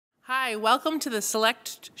Hi, welcome to the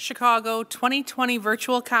Select Chicago 2020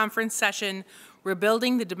 virtual conference session,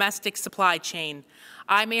 Rebuilding the Domestic Supply Chain.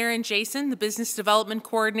 I'm Erin Jason, the Business Development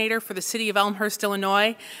Coordinator for the City of Elmhurst,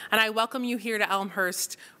 Illinois, and I welcome you here to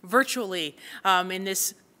Elmhurst virtually in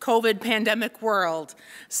this COVID pandemic world.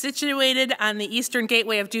 Situated on the eastern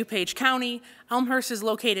gateway of DuPage County, Elmhurst is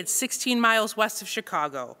located 16 miles west of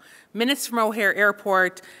Chicago, minutes from O'Hare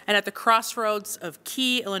Airport, and at the crossroads of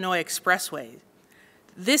key Illinois expressways.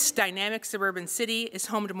 This dynamic suburban city is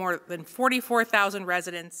home to more than 44,000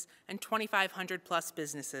 residents and 2,500 plus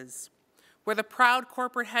businesses. We're the proud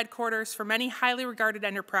corporate headquarters for many highly regarded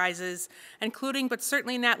enterprises, including but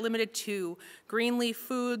certainly not limited to Greenleaf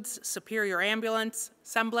Foods, Superior Ambulance,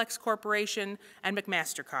 Semblex Corporation, and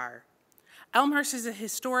McMaster-Carr. Elmhurst is a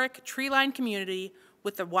historic tree-lined community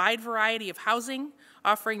with a wide variety of housing,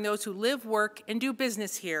 offering those who live, work, and do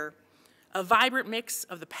business here a vibrant mix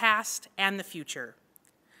of the past and the future.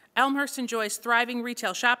 Elmhurst enjoys thriving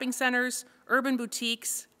retail shopping centers, urban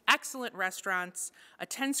boutiques, excellent restaurants, a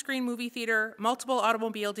 10-screen movie theater, multiple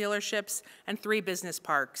automobile dealerships, and 3 business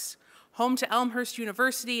parks. Home to Elmhurst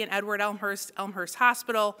University and Edward Elmhurst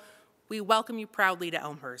Hospital, we welcome you proudly to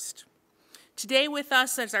Elmhurst. Today with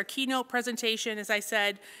us as our keynote presentation, as I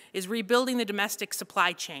said, is Rebuilding the Domestic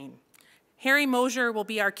Supply Chain. Harry Moser will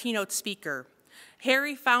be our keynote speaker.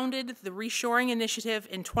 Harry founded the Reshoring Initiative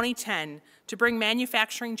in 2010 to bring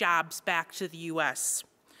manufacturing jobs back to the U.S.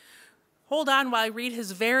 Hold on while I read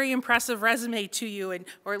his very impressive resume to you,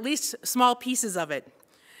 or at least small pieces of it.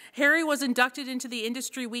 Harry was inducted into the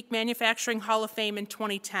Industry Week Manufacturing Hall of Fame in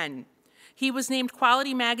 2010. He was named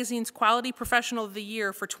Quality Magazine's Quality Professional of the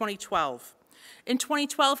Year for 2012. In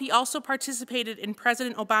 2012, he also participated in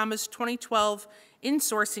President Obama's 2012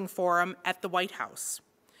 Insourcing Forum at the White House.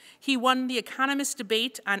 He won the Economist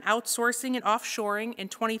Debate on Outsourcing and Offshoring in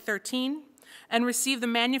 2013 and received the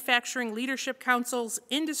Manufacturing Leadership Council's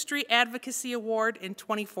Industry Advocacy Award in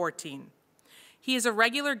 2014. He is a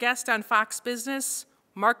regular guest on Fox Business,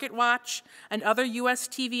 MarketWatch, and other U.S.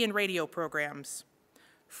 TV and radio programs.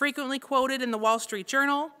 Frequently quoted in the Wall Street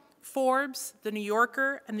Journal, Forbes, The New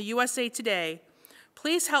Yorker, and the USA Today,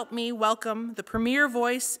 please help me welcome the premier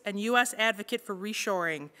voice and U.S. advocate for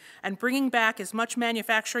reshoring and bringing back as much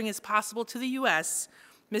manufacturing as possible to the U.S.,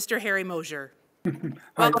 Mr. Harry Moser.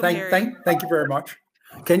 Welcome, Harry. Thank you very much.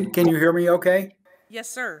 Can you hear me okay? Yes,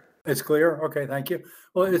 sir. It's clear? Okay, thank you.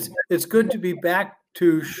 Well, it's good to be back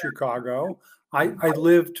to Chicago. I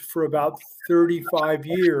lived for about 35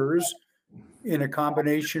 years in a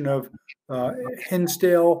combination of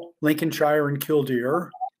Hinsdale, Lincolnshire, and Kildare,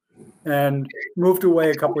 and moved away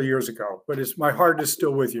a couple of years ago, but my heart is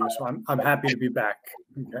still with you, so I'm happy to be back.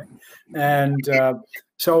 Okay, and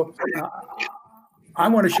I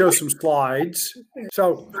want to show some slides.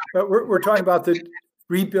 So we're talking about the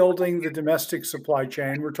rebuilding the domestic supply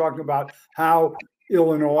chain. We're talking about how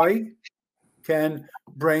Illinois can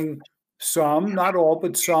bring some, not all,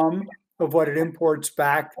 but some of what it imports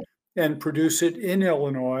back and produce it in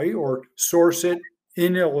Illinois or source it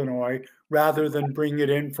in Illinois rather than bring it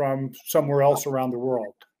in from somewhere else around the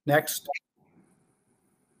world. Next.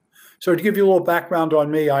 So to give you a little background on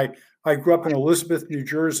me, I grew up in Elizabeth, New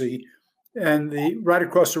Jersey, and right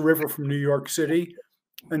across the river from New York City.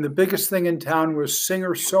 And the biggest thing in town was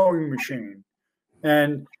Singer Sewing Machine.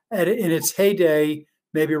 And in its heyday,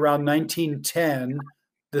 maybe around 1910,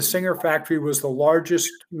 the Singer factory was the largest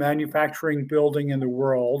manufacturing building in the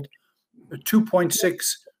world, 2.6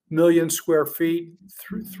 million square feet,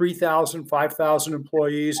 3,000, 5,000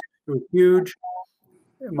 employees. It was huge.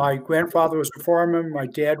 My grandfather was a foreman. My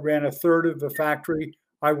dad ran a third of the factory.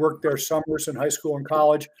 I worked there summers in high school and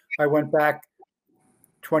college. I went back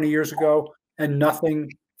 20 years ago, and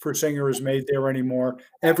nothing for Singer is made there anymore.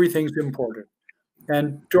 Everything's imported.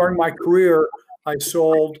 And during my career, I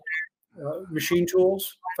sold machine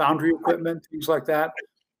tools, foundry equipment, things like that.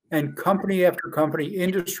 And company after company,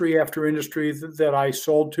 industry after industry that I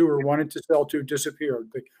sold to or wanted to sell to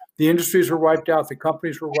disappeared. The industries were wiped out, the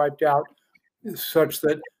companies were wiped out, such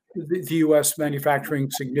that the U.S.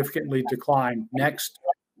 manufacturing significantly declined. Next.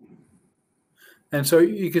 And so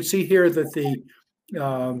you can see here that the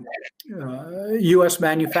U.S.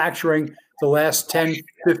 manufacturing the last 10,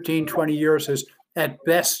 15, 20 years has at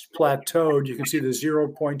best plateaued. You can see the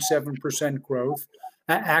 0.7% growth.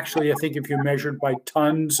 Actually, I think if you measured by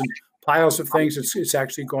tons and piles of things, it's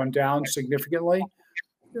actually gone down significantly.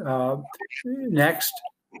 Next.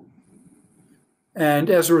 And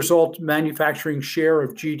as a result, manufacturing share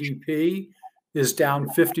of GDP is down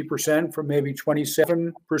 50% from maybe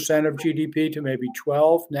 27% of GDP to maybe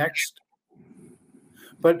 12%. Next.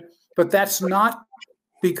 But that's not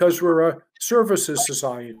because we're a services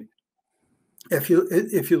society. if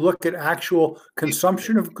you look at actual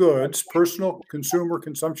consumption of goods, personal consumer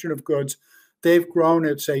consumption of goods, they've grown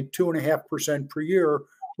at, say, 2.5% per year,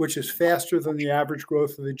 which is faster than the average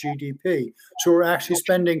growth of the GDP. So we're actually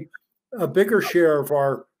spending a bigger share of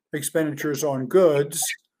our expenditures on goods.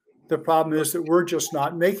 The problem is that we're just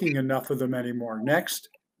not making enough of them anymore. Next.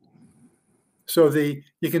 So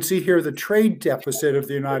you can see here the trade deficit of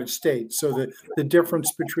the United States. So the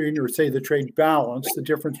difference between, or say the trade balance, the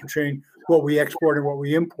difference between what we export and what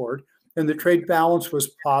we import. And the trade balance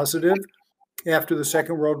was positive after the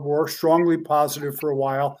Second World War, strongly positive for a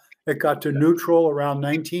while. It got to neutral around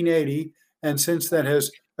 1980, and since then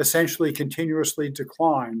has essentially continuously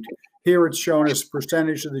declined. Here it's shown as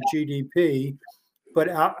percentage of the GDP, but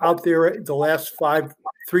out there the last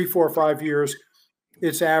 3, 4, 5 years,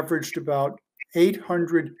 it's averaged about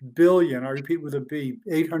 800 billion, I repeat with a B,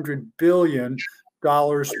 $800 billion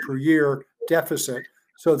per year deficit.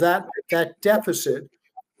 So that deficit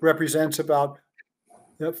represents about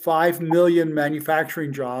 5 million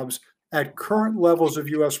manufacturing jobs at current levels of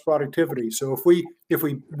U.S. productivity. So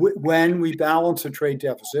when we balance a trade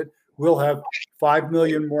deficit, we'll have 5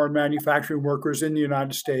 million more manufacturing workers in the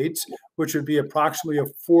United States, which would be approximately a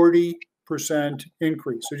 40%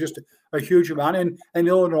 increase. So just a huge amount. And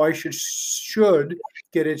Illinois should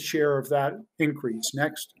get its share of that increase.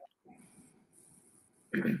 Next.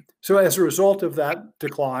 So as a result of that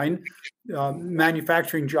decline,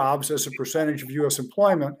 manufacturing jobs as a percentage of U.S.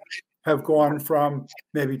 employment have gone from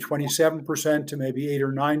maybe 27% to maybe 8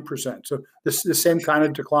 or 9%. So the same kind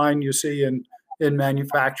of decline you see in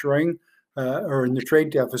manufacturing or in the trade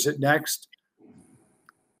deficit. Next.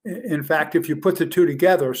 In fact, if you put the two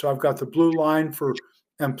together, so I've got the blue line for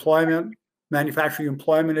employment, manufacturing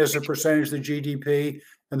employment as a percentage of the GDP,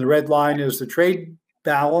 and the red line is the trade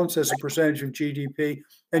balance as a percentage of GDP,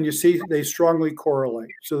 and you see they strongly correlate.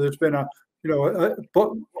 So there's been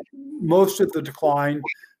most of the decline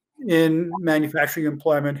in manufacturing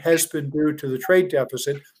employment has been due to the trade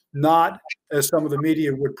deficit, not, as some of the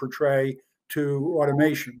media would portray, to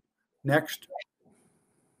automation. Next.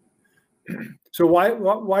 So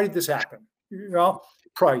why did this happen? Well,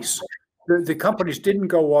 price. The companies didn't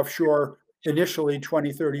go offshore initially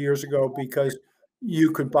 20, 30 years ago because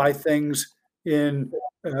you could buy things in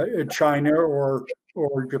China or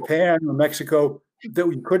Japan or Mexico that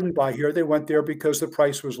we couldn't buy here. They went there because the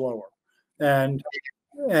price was lower. And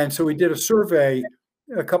so we did a survey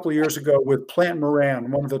a couple of years ago with Plant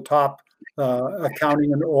Moran, one of the top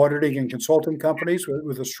accounting and auditing and consulting companies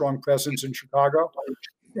with a strong presence in Chicago.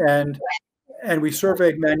 And we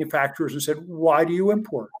surveyed manufacturers and said, why do you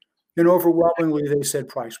import? And overwhelmingly, they said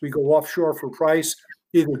price. We go offshore for price,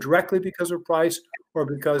 either directly because of price or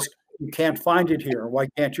because you can't find it here. Why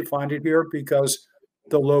can't you find it here? Because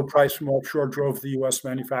the low price from offshore drove the U.S.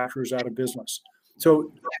 manufacturers out of business.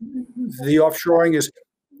 So the offshoring is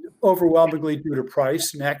overwhelmingly due to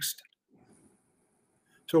price. Next.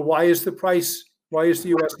 So why is the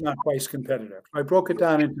U.S. not price competitive? I broke it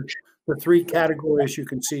down into the 3 categories you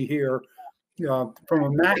can see here. From a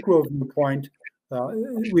macro viewpoint,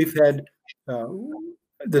 we've had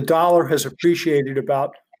the dollar has appreciated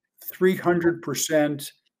about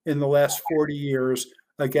 300% in the last 40 years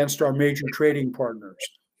against our major trading partners.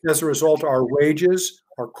 As a result, our wages,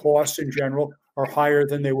 our costs in general, are higher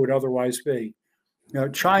than they would otherwise be.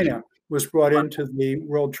 China was brought into the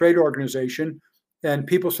World Trade Organization, and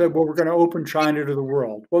people said, well, we're going to open China to the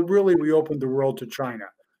world. Well, really, we opened the world to China.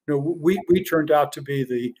 We turned out to be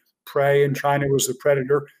the prey, and China was the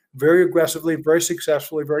predator, very aggressively, very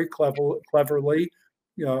successfully, very cleverly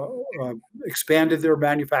expanded their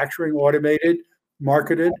manufacturing, automated,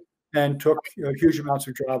 marketed, and took huge amounts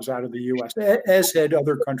of jobs out of the U.S., as had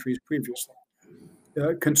other countries previously.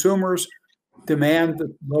 Consumers demand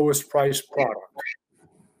the lowest priced product,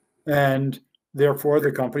 and therefore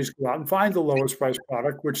the companies go out and find the lowest priced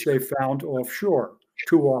product, which they found offshore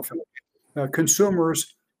too often.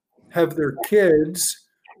 Consumers have their kids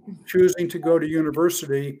choosing to go to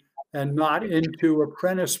university and not into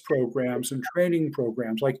apprentice programs and training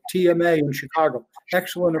programs like TMA in Chicago.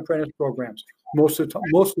 Excellent apprentice programs. Most of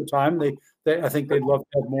the time, I think they'd love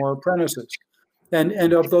to have more apprentices.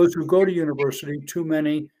 And of those who go to university, too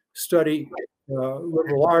many study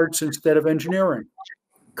liberal arts instead of engineering.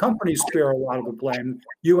 Companies bear a lot of the blame.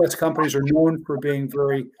 U.S. companies are known for being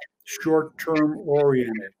very short-term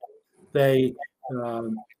oriented.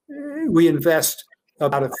 We invest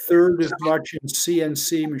about a third as much in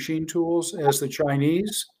CNC machine tools as the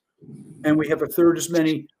Chinese, and we have a third as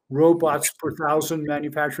many robots per 1,000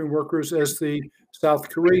 manufacturing workers as the South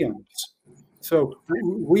Koreans. So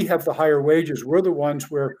we have the higher wages. We're the ones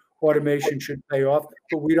where automation should pay off,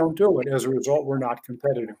 but we don't do it. As a result, we're not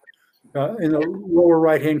competitive. In the lower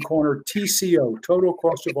right-hand corner, TCO, total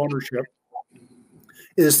cost of ownership,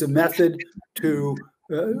 is the method to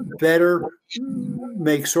better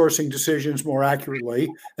make sourcing decisions more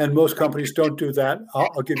accurately. And most companies don't do that.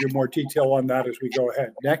 I'll give you more detail on that as we go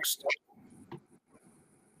ahead. Next.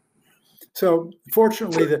 So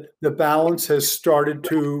fortunately, the balance has started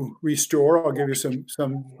to restore. I'll give you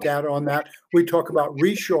some data on that. We talk about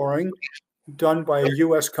reshoring done by a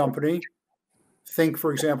U.S. company. Think,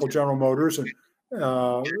 for example, General Motors, and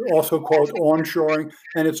also called onshoring.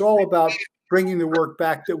 And it's all about bringing the work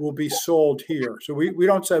back that will be sold here. So we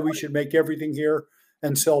don't say we should make everything here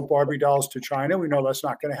and sell Barbie dolls to China. We know that's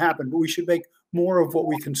not going to happen, but we should make more of what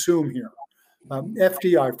we consume here.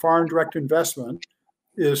 FDI, foreign direct investment,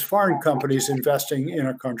 is foreign companies investing in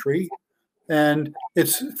a country. And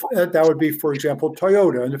that would be, for example,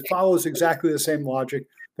 Toyota. And it follows exactly the same logic.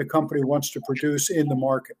 The company wants to produce in the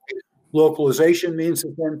market. Localization means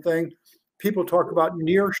the same thing. People talk about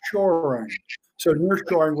nearshoring. So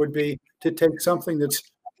nearshoring would be to take something that's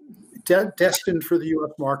destined for the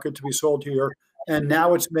U.S. market to be sold here, and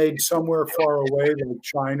now it's made somewhere far away, like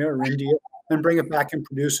China or India, and bring it back and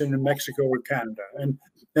produce it in Mexico or Canada. And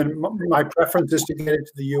my preference is to get it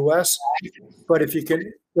to the U.S. But if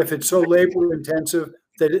it's so labor intensive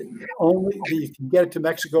that you can get it to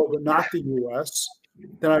Mexico but not the U.S.,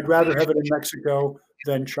 then I'd rather have it in Mexico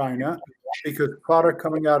than China, because product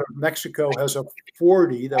coming out of Mexico has a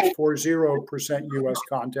 40% U.S.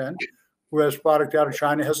 content, whereas product out of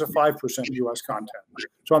China has a 5% U.S. content.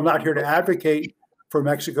 So I'm not here to advocate for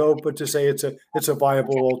Mexico, but to say it's a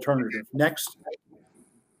viable alternative. Next.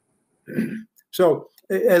 So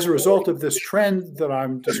as a result of this trend that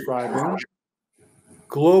I'm describing,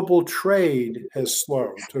 global trade has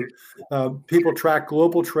slowed. So people track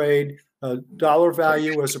global trade, dollar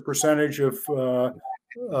value as a percentage of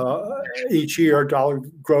each year, dollar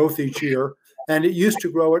growth each year. And it used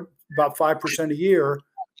to grow at about 5% a year.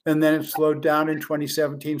 And then it slowed down in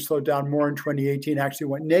 2017, slowed down more in 2018, actually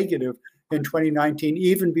went negative in 2019,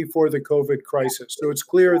 even before the COVID crisis. So it's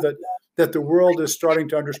clear that the world is starting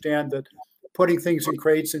to understand that putting things in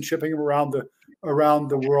crates and shipping them around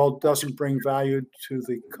the world doesn't bring value to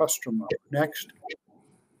the customer. Next.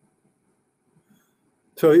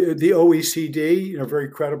 So the OECD, a very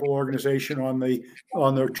credible organization on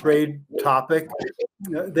the trade topic,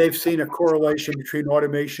 they've seen a correlation between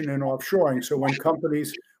automation and offshoring. So when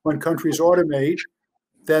countries automate,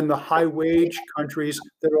 then the high wage countries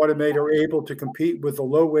that automate are able to compete with the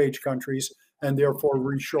low wage countries, and therefore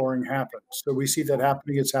reshoring happens. So we see that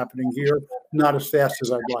happening. It's happening here, not as fast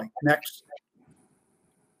as I'd like. Next.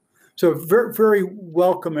 So very, very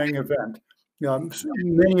welcoming event.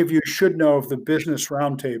 Many of you should know of the Business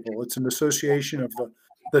Roundtable. It's an association of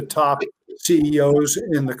the top CEOs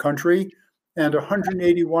in the country, and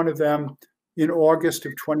 181 of them in August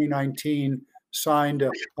of 2019 signed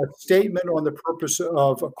a statement on the purpose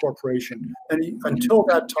of a corporation. And until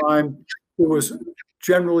that time, it was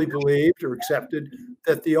generally believed or accepted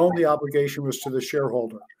that the only obligation was to the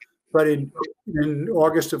shareholder. But in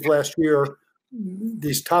August of last year,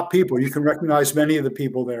 these top people, you can recognize many of the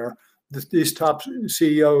people there, these top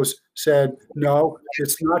CEOs said, no,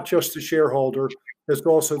 it's not just the shareholder, it's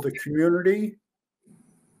also the community,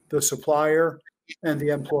 the supplier, and the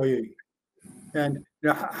employee. And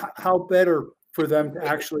how better for them to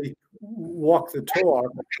actually walk the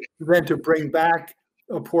talk than to bring back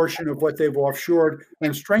a portion of what they've offshored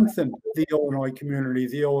and strengthen the Illinois community,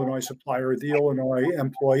 the Illinois supplier, the Illinois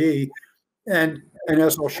employee. And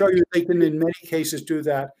as I'll show you, they can in many cases do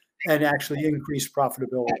that and actually increase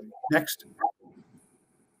profitability. Next.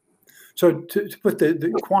 So to put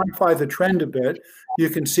quantify the trend a bit, you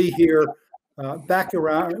can see here back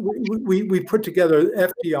around, we put together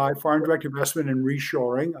FDI, foreign direct investment, and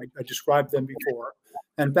reshoring. I described them before.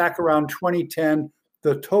 And back around 2010,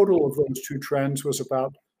 the total of those two trends was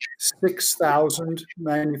about 6,000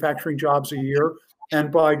 manufacturing jobs a year.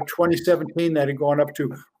 And by 2017, that had gone up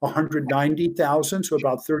to 190,000, so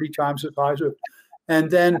about 30 times the size of. And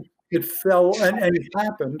then it fell, and it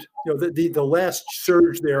happened. The last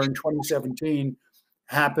surge there in 2017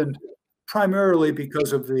 happened primarily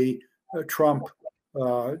because of the Trump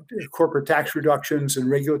corporate tax reductions and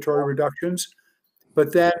regulatory reductions.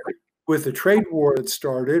 But then, with the trade war that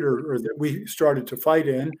started, or that we started to fight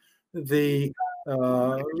in, the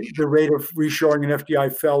rate of reshoring and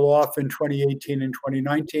FDI fell off in 2018 and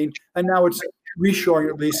 2019, and now it's reshoring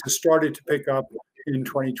at least has started to pick up in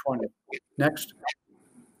 2020. Next.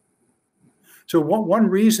 So one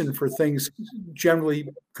reason for things generally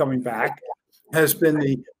coming back has been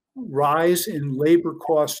the rise in labor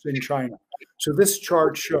costs in China. So this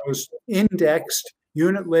chart shows indexed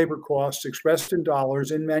unit labor costs expressed in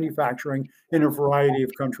dollars in manufacturing in a variety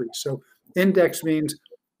of countries. So index means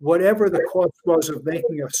whatever the cost was of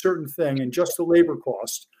making a certain thing and just the labor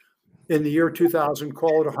cost in the year 2000,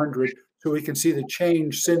 call it 100, so we can see the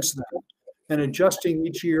change since then. And adjusting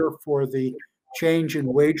each year for the change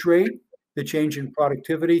in wage rate, the change in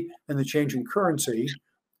productivity, and the change in currency,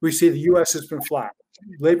 we see the US has been flat.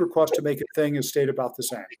 Labor cost to make a thing has stayed about the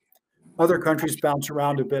same. Other countries bounce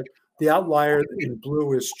around a bit. The outlier in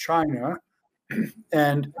blue is China,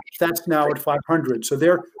 and that's now at 500. So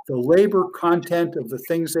the labor content of the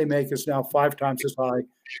things they make is now 5 times as high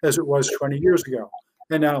as it was 20 years ago.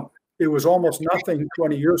 And now it was almost nothing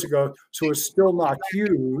 20 years ago, so it's still not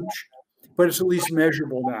huge, but it's at least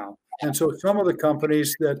measurable now. And so some of the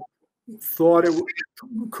companies that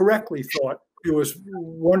correctly thought it was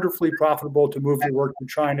wonderfully profitable to move their work to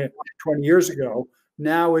China 20 years ago,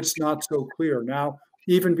 now it's not so clear. Now,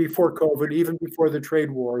 even before COVID, even before the trade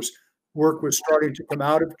wars, work was starting to come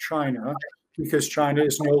out of China because China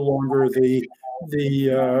is no longer the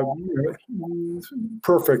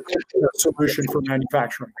perfect solution for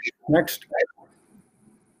manufacturing. Next.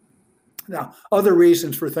 Now, other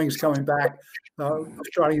reasons for things coming back,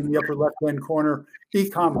 starting in the upper left-hand corner,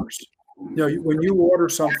 e-commerce. When you order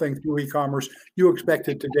something through e-commerce, you expect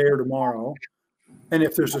it today or tomorrow. And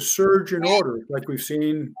if there's a surge in orders, like we've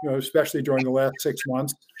seen, especially during the last 6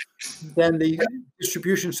 months, then the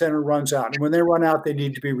distribution center runs out. And when they run out, they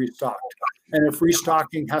need to be restocked. And if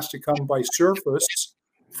restocking has to come by surface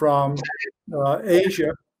from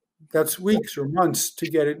Asia, that's weeks or months to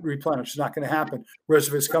get it replenished. It's not going to happen. Whereas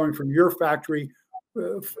if it's coming from your factory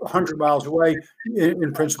 100 miles away,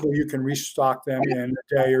 in principle, you can restock them in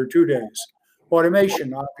a day or 2 days.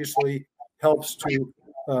 Automation obviously helps to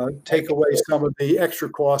take away some of the extra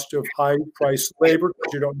cost of high-priced labor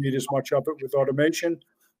because you don't need as much of it with automation.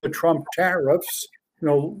 The Trump tariffs,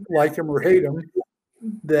 like them or hate them,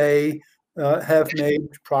 they have made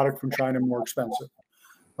product from China more expensive.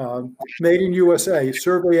 Made in USA,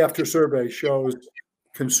 survey after survey shows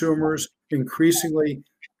consumers increasingly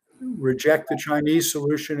reject the Chinese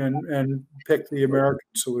solution and pick the American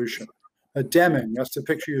solution. Deming, that's the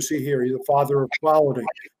picture you see here. He's the father of quality.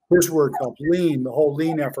 His work helped. Lean, the whole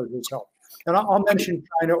lean effort has helped. And I'll mention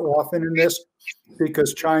China often in this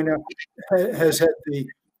because China has had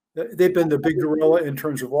they've been the big gorilla in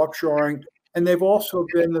terms of offshoring, and they've also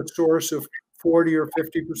been the source of 40 or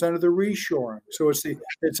 50% of the reshoring. So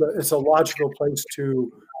it's a logical place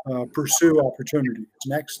to pursue opportunities.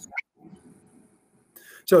 Next.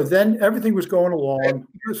 So then everything was going along,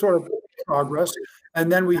 sort of progress,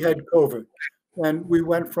 and then we had COVID, and we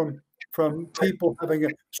went from people having a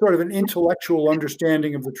sort of an intellectual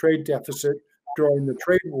understanding of the trade deficit during the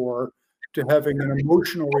trade war to having an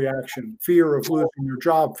emotional reaction, fear of losing your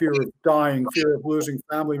job, fear of dying, fear of losing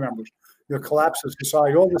family members, the collapse of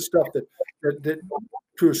society, all this stuff that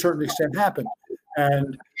to a certain extent happened.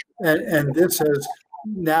 And this has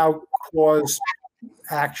now caused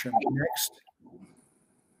action. Next.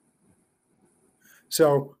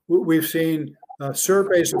 So we've seen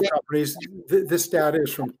surveys of companies. This data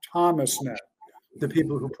is from ThomasNet, the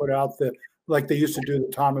people who put out like they used to do the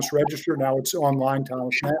Thomas Register. Now it's online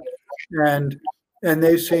ThomasNet. And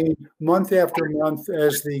they've seen month after month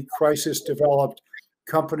as the crisis developed,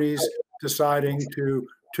 companies deciding to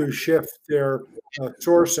shift their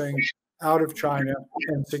sourcing out of China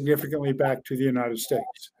and significantly back to the United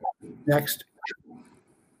States. Next.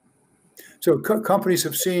 So companies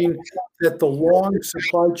have seen that the long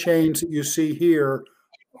supply chains that you see here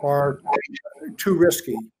are too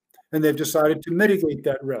risky, and they've decided to mitigate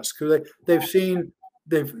that risk. So they've seen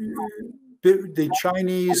the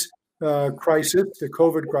Chinese crisis, the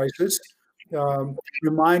COVID crisis,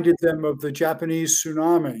 reminded them of the Japanese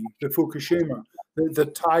tsunami, the Fukushima, the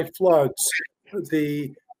Thai floods,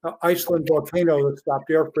 the Iceland volcano that stopped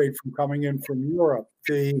air freight from coming in from Europe,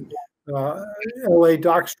 the LA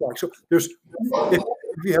dock strike. So if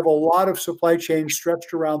you have a lot of supply chains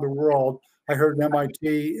stretched around the world, I heard an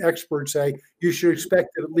MIT expert say you should expect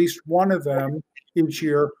that at least one of them each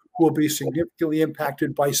year will be significantly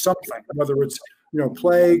impacted by something, whether it's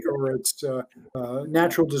plague or it's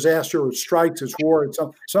natural disaster or it's strikes, it's war,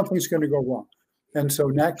 something's going to go wrong. And so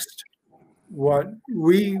next, what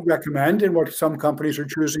we recommend and what some companies are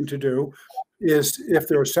choosing to do is if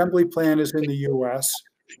their assembly plant is in the US,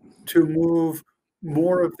 to move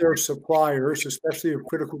more of their suppliers, especially of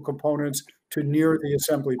critical components, to near the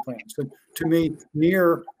assembly plants. And to me,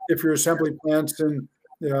 near, if your assembly plant's in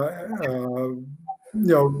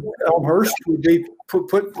Elmhurst would be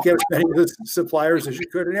get as many of the suppliers as you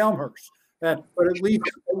could in Elmhurst, but at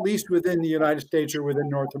least within the United States or within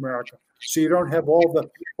North America. So you don't have all the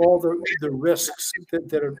risks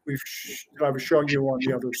that I was showing you on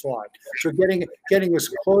the other slide. So getting as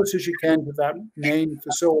close as you can to that main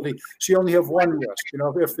facility. So you only have one risk.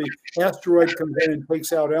 If the asteroid comes in and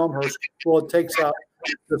takes out Elmhurst, well, it takes out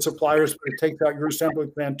the suppliers, but it takes out your assembly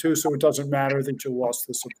plant too. So it doesn't matter that you lost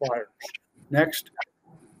the suppliers. Next.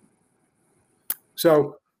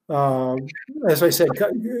 So, as I said,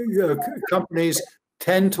 companies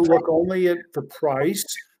tend to look only at the price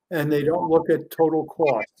and they don't look at total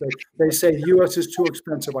cost. They say the U.S. is too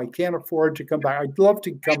expensive. I can't afford to come back. I'd love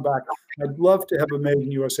to come back. I'd love to have a made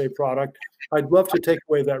in USA product. I'd love to take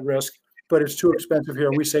away that risk, but it's too expensive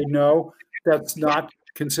here. We say, no, that's not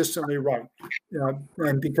consistently right.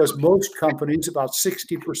 And because most companies, about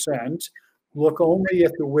 60%, look only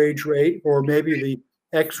at the wage rate or maybe the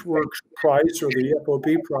X works price or the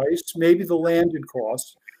FOB price, maybe the landed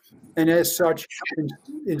cost. And as such,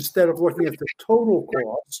 instead of looking at the total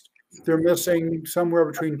cost, they're missing somewhere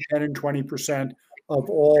between 10 and 20% of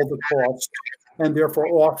all the costs. And therefore,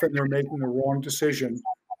 often they're making the wrong decision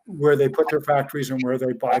where they put their factories and where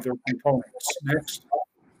they buy their components. Next.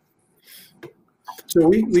 So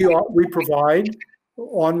we provide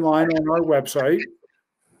online on our website,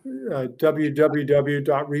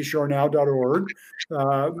 www.reshorenow.org,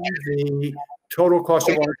 the total cost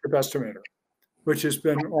of ownership estimator, which has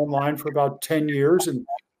been online for about 10 years and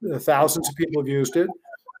thousands of people have used it.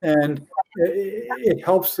 And it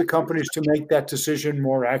helps the companies to make that decision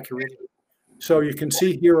more accurately. So you can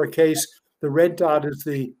see here a case, the red dot is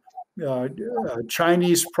the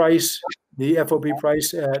Chinese price, the FOB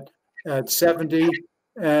price at 70,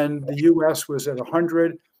 and the US was at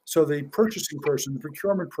 100. So the purchasing person, the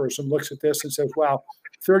procurement person looks at this and says, wow,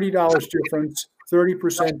 $30 difference,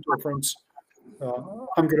 30% difference.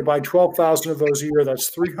 I'm going to buy 12,000 of those a year. That's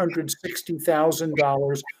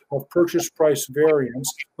 $360,000 of purchase price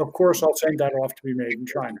variance. Of course, I'll send that off to be made in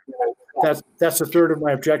China. That's a third of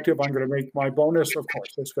my objective. I'm going to make my bonus. Of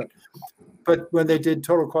course, that's good. But when they did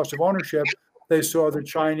total cost of ownership, they saw the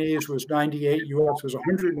Chinese was 98, US was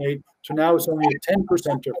 108. So now it's only a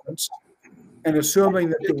 10% difference. And assuming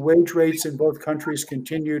that the wage rates in both countries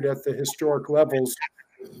continued at the historic levels,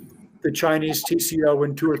 the Chinese TCO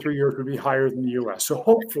in 2 or 3 years would be higher than the US. So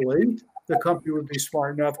hopefully the company would be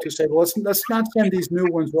smart enough to say, well, let's not send these new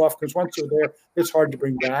ones off because once they're there, it's hard to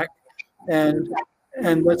bring back. And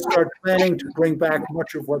let's start planning to bring back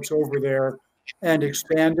much of what's over there and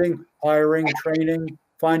expanding, hiring, training,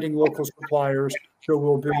 finding local suppliers so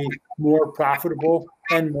we'll be more profitable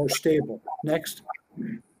and more stable. Next.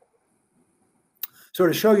 So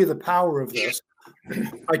to show you the power of this,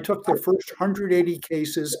 I took the first 180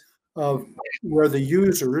 cases of where the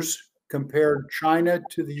users compared China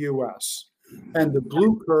to the US. And the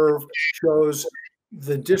blue curve shows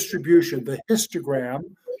the distribution, the histogram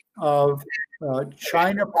of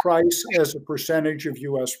China price as a percentage of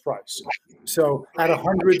US price. So at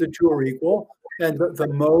 100, the two are equal. And the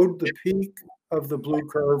mode, the peak of the blue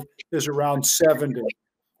curve is around 70.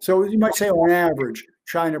 So you might say on average,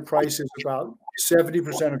 China price is about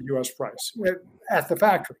 70% of US price at the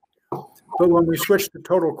factory. But when we switch to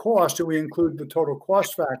total cost and we include the total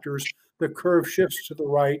cost factors, the curve shifts to the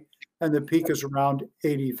right and the peak is around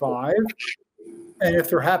 85. And if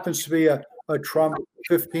there happens to be a Trump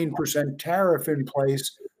 15% tariff in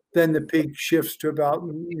place, then the peak shifts to about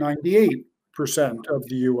 98% of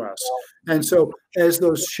the US. And so as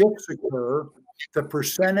those shifts occur, the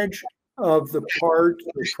percentage of the part,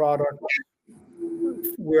 the product,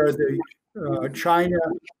 where the China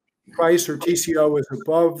price or TCO is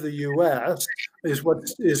above the US is what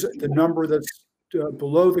is the number that's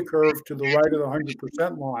below the curve to the right of the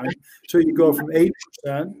 100% line. So you go from 8%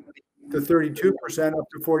 to 32% up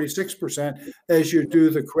to 46% as you do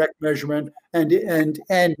the correct measurement and if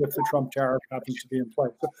the Trump tariff happens to be in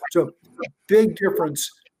place. So a big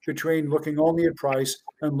difference between looking only at price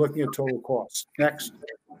and looking at total costs. Next.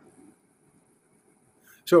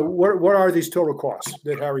 So what are these total costs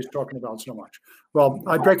that Harry's talking about so much? Well,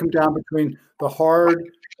 I break them down between the hard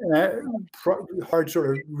sort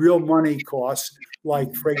of real money costs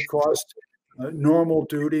like freight cost, normal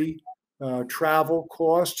duty, travel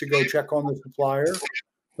costs to go check on the supplier,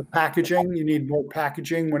 the packaging. You need more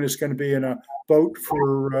packaging when it's going to be in a boat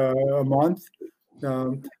for a month.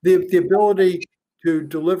 The ability to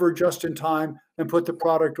deliver just in time and put the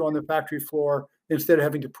product on the factory floor instead of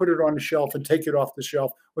having to put it on the shelf and take it off the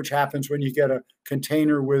shelf, which happens when you get a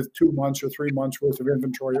container with 2 months or 3 months worth of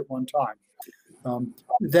inventory at one time.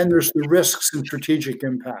 Then there's the risks and strategic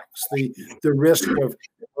impacts, the risk of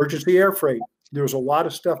emergency air freight. There was a lot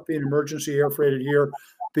of stuff being emergency air freighted here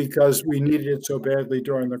because we needed it so badly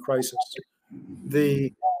during the crisis.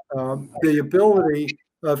 The ability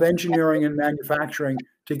of engineering and manufacturing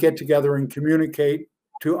to get together and communicate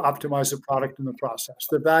to optimize the product in the process.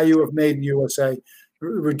 The value of Made in USA,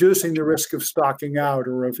 reducing the risk of stocking out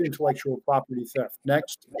or of intellectual property theft.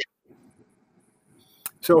 Next.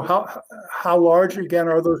 So how large, again,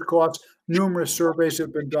 are those costs? Numerous surveys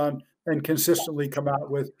have been done and consistently come out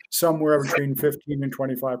with somewhere between 15 and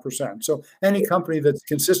 25%. So any company that's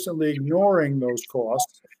consistently ignoring those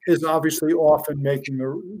costs is obviously often making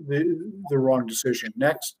the wrong decision.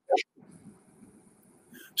 Next.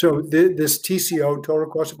 So this TCO, total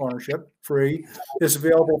cost of ownership, free, is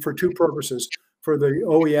available for two purposes. For the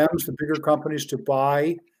OEMs, the bigger companies, to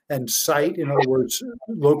buy and site, in other words,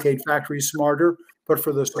 locate factories smarter, but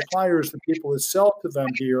for the suppliers, the people that sell to them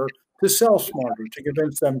here, to sell smarter, to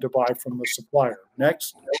convince them to buy from the supplier.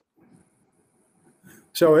 Next.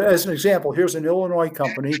 So as an example, here's an Illinois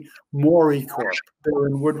company, Mori Corp. They're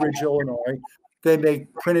in Woodridge, Illinois. They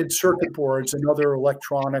make printed circuit boards and other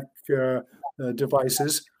electronic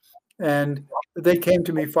devices. And they came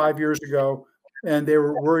to me 5 years ago, and they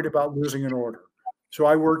were worried about losing an order. So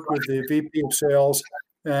I worked with the VP of sales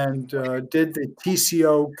and did the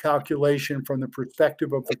TCO calculation from the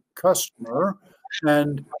perspective of the customer.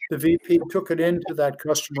 And the VP took it into that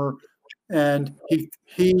customer, and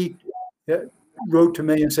he wrote to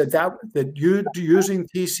me and said that using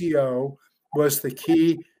TCO was the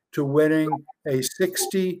key to winning a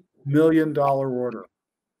 $60 million order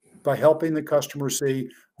by helping the customer see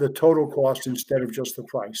the total cost instead of just the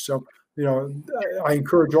price. So, I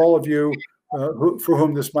encourage all of you for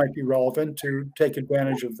whom this might be relevant to take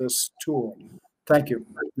advantage of this tool. Thank you.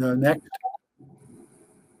 Next.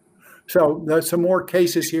 So there's some more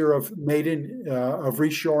cases here of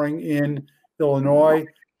reshoring in Illinois.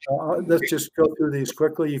 Let's just go through these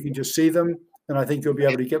quickly. You can just see them, and I think you'll be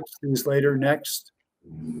able to get to these later. Next.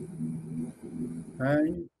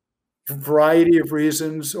 Right. Variety of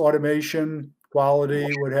reasons, automation,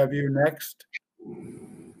 quality, what have you. Next.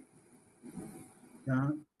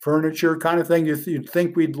 Furniture kind of thing you'd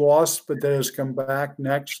think we'd lost, but that has come back.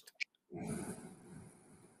 Next.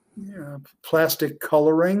 Plastic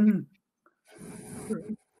coloring.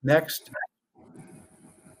 Next.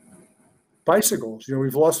 Bicycles.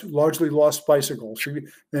 We've largely lost bicycles,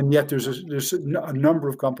 and yet there's a number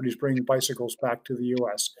of companies bringing bicycles back to the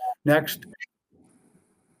U.S. Next.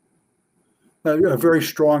 A very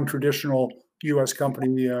strong traditional U.S.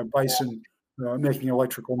 company, Bison, making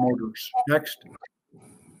electrical motors. Next.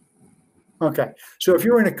 Okay, so if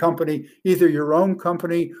you're in a company, either your own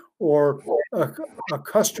company or a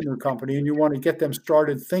customer company, and you want to get them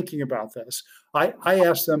started thinking about this, I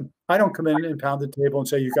ask them, I don't come in and pound the table and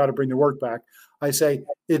say, you got to bring the work back. I say,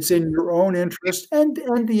 it's in your own interest and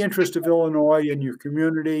the interest of Illinois and your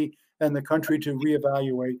community and the country to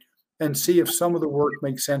reevaluate and see if some of the work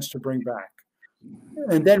makes sense to bring back.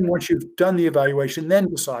 And then once you've done the evaluation, then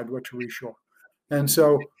decide what to reshore. And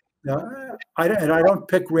so, I don't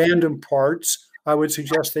pick random parts. I would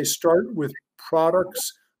suggest they start with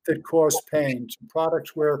products that cause pain,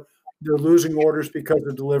 products where they're losing orders because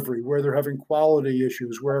of delivery, where they're having quality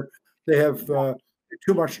issues, where they have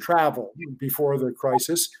too much travel before the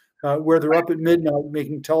crisis, where they're up at midnight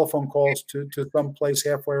making telephone calls to some place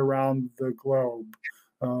halfway around the globe.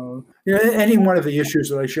 Any one of the issues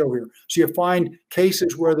that I show here. So you find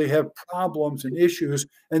cases where they have problems and issues,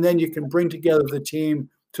 and then you can bring together the team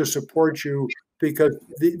to support you because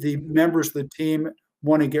the members of the team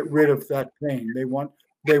want to get rid of that pain. They want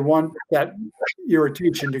that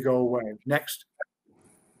irritation to go away. Next.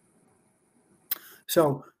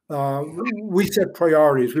 So we set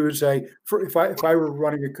priorities. We would say, if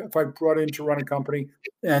I brought in to run a company,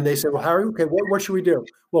 and they said, well, Harry, okay, what should we do?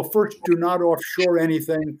 Well, first, do not offshore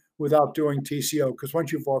anything without doing TCO, because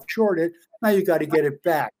once you've offshored it, now you got to get it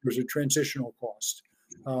back. There's a transitional cost.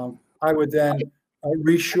 I would then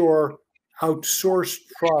reshore outsourced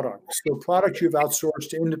products. So products you've outsourced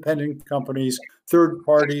to independent companies, third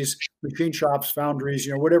parties, machine shops, foundries,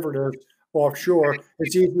 whatever it is, offshore.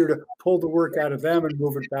 It's easier to pull the work out of them and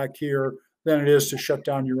move it back here than it is to shut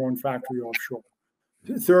down your own factory offshore.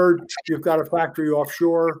 Third, you've got a factory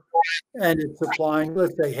offshore and it's supplying,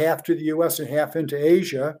 let's say, half to the US and half into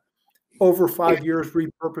Asia. Over 5 years,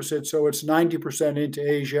 repurpose it so it's 90% into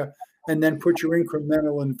Asia, and then put your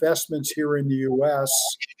incremental investments here in the US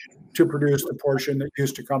to produce the portion that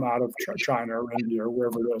used to come out of China or India or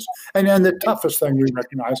wherever it is. And then the toughest thing we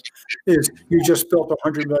recognize is you just built a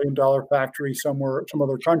 $100 million factory somewhere, some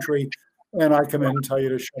other country, and I come in and tell you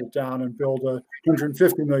to shut it down and build a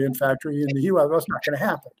 150 million factory in the U.S. That's not going to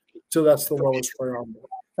happen. So that's the lowest priority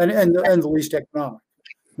and the least economic.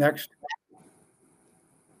 Next.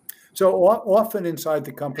 So often inside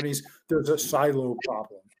the companies, there's a silo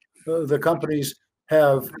problem. The companies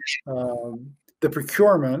have the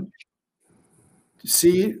procurement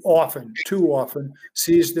too often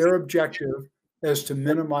sees their objective as to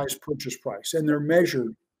minimize purchase price, and they're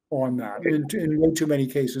measured on that. In way too many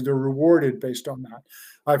cases, they're rewarded based on that.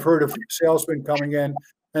 I've heard of salesmen coming in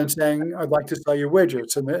and saying, "I'd like to sell you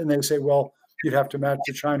widgets," and they say, "Well, you'd have to match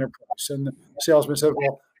the China price." And the salesman said,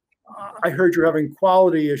 "Well, I heard you're having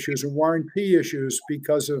quality issues and warranty issues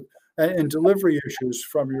because of and delivery issues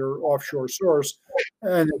from your offshore source,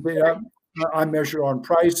 and I'm measured on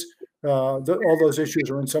price. All those issues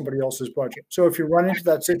are in somebody else's budget." So if you run into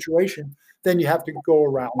that situation, then you have to go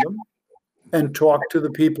around them and talk to the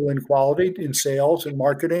people in quality, in sales, in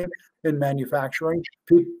marketing, in manufacturing,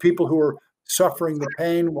 people who are suffering the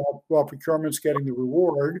pain while procurement's getting the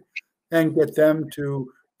reward, and get them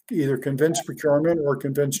to either convince procurement or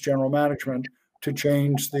convince general management to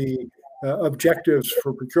change the objectives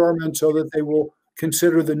for procurement so that they will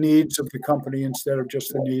consider the needs of the company instead of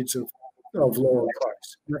just the needs of lower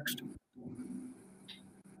price. Next.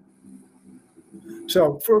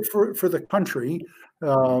 So for the country,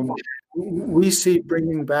 we see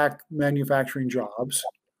bringing back manufacturing jobs,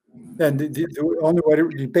 and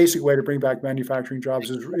the basic way to bring back manufacturing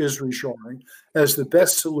jobs is reshoring as the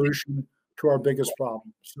best solution to our biggest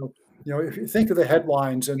problem. So, if you think of the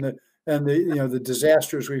headlines and the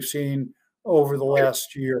disasters we've seen over the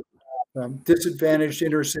last year, disadvantaged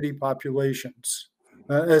inner city populations.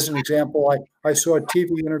 As an example, I saw a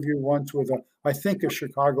TV interview once with I think a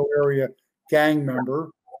Chicago area gang member,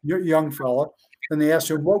 young fella, and they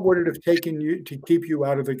asked him, "What would it have taken you to keep you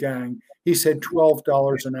out of the gang?" He said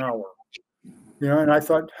 $12 an hour. And I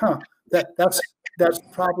thought, that's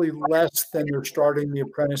probably less than they're starting the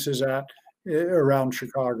apprentices at around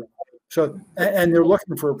Chicago. So, and they're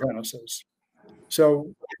looking for apprentices.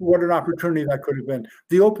 So what an opportunity that could have been.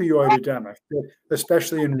 The opioid epidemic,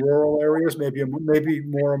 especially in rural areas, maybe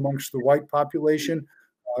more amongst the white population,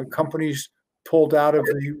 companies pulled out of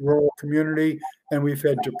the rural community, and we've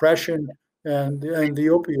had depression and the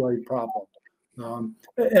opioid problem.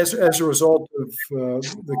 As a result of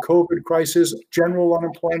the COVID crisis, general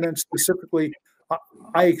unemployment specifically,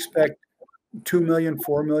 I expect 2 million,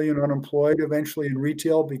 4 million unemployed eventually in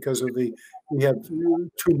retail because we have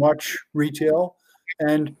too much retail.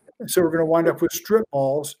 And so we're going to wind up with strip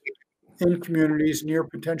malls in communities near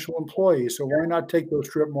potential employees. So why not take those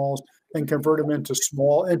strip malls and convert them into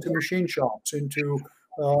machine shops, into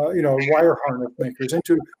wire harness makers,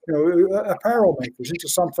 into apparel makers, into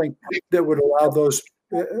something that would allow those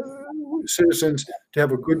citizens to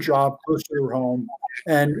have a good job close to their home,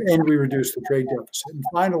 and we reduce the trade deficit. And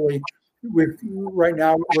finally, right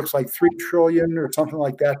now it looks like $3 trillion or something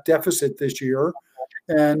like that deficit this year,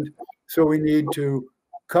 and so we need to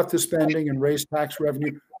cut the spending and raise tax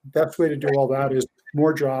revenue. The best way to do all that is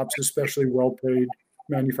more jobs, especially well-paid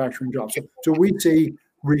manufacturing jobs. So we see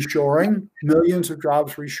reshoring, millions of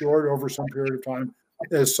jobs reshored over some period of time,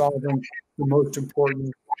 as solving the most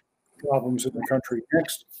important problems in the country.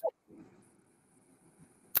 Next.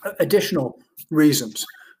 Additional reasons.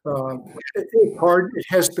 It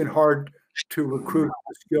has been hard to recruit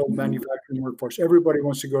a skilled manufacturing workforce. Everybody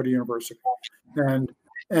wants to go to university.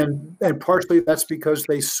 And partially that's because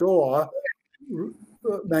they saw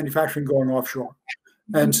manufacturing going offshore.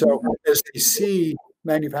 And so as they see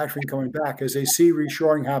manufacturing coming back, as they see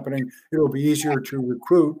reshoring happening, it'll be easier to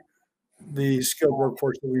recruit the skilled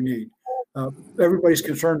workforce that we need. Everybody's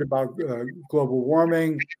concerned about global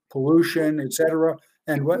warming, pollution, et cetera.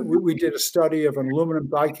 And we did a study of an aluminum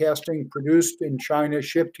die casting produced in China,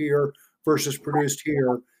 shipped here versus produced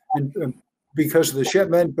here. And because of the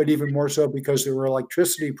shipment, but even more so because their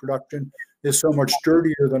electricity production is so much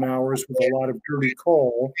dirtier than ours with a lot of dirty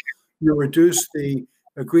coal, you reduce the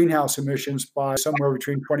greenhouse emissions by somewhere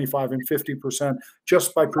between 25 and 50%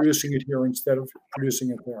 just by producing it here instead of producing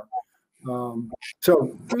it there.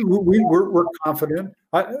 So we're confident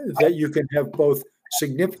that you can have both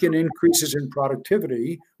significant increases in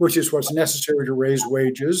productivity, which is what's necessary to raise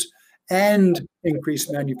wages, and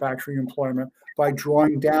increase manufacturing employment by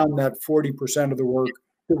drawing down that 40% of the work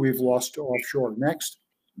that we've lost to offshore. Next.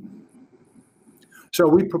 So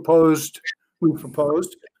we proposed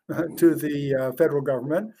to the federal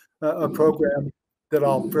government a program that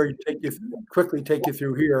I'll quickly take you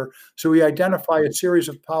through here. So we identify a series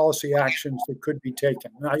of policy actions that could be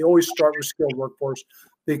taken. And I always start with skilled workforce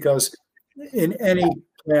because in any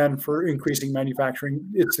plan for increasing manufacturing,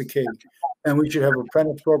 it's the key. and we should have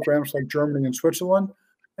apprentice programs like Germany and Switzerland.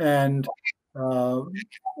 And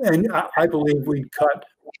I believe we'd cut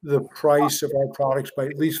the price of our products by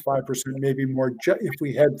at least 5%, maybe more, if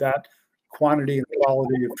we had that quantity and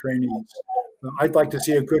quality of trainees. I'd like to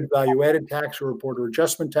see a good value-added tax or a border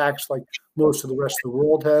adjustment tax like most of the rest of the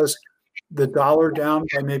world has. The dollar down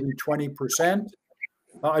by maybe 20%.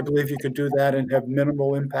 I believe you could do that and have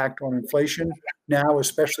minimal impact on inflation now,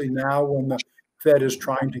 especially now when the Fed is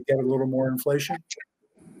trying to get a little more inflation.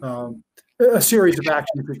 A series of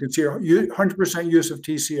actions we could see. 100% use of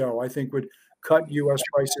TCO, I think, would cut U.S.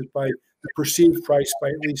 prices by the perceived price by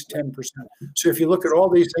at least 10%. So if you look at all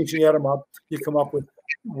these things and you add them up, you come up with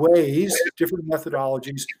ways, different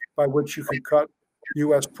methodologies by which you could cut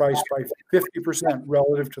U.S. price by 50%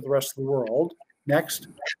 relative to the rest of the world. Next.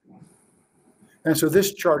 And so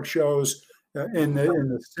this chart shows in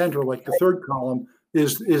the center, like the third column,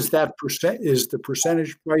 is the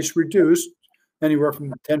percentage price reduced, anywhere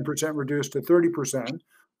from 10% reduced to 30%.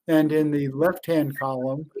 And in the left-hand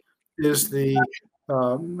column is the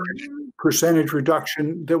percentage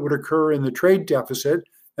reduction that would occur in the trade deficit.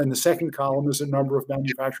 And the second column is the number of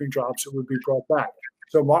manufacturing jobs that would be brought back.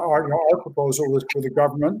 So our proposal is for the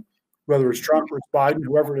government, whether it's Trump or it's Biden,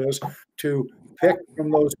 whoever it is, to pick from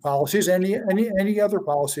those policies, any other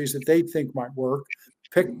policies that they think might work,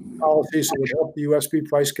 pick policies that would help the U.S. be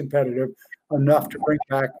price competitive enough to bring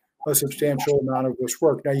back a substantial amount of this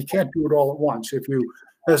work. Now, you can't do it all at once. If you,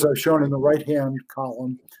 as I've shown in the right-hand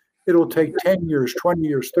column, it'll take 10 years, 20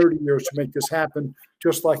 years, 30 years to make this happen,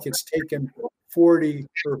 just like it's taken 40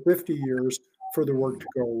 or 50 years for the work to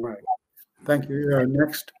go away. Thank you.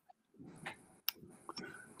 Next.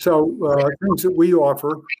 So things that we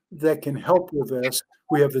offer that can help with this,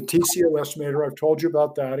 we have the TCO estimator. I've told you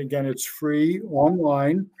about that. Again, it's free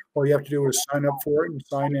online. All you have to do is sign up for it and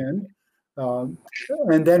sign in.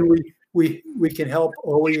 And then we can help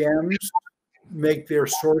OEMs make their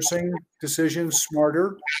sourcing decisions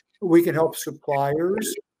smarter. We can help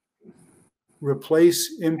suppliers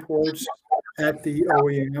replace imports at the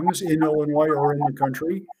OEMs in Illinois or in the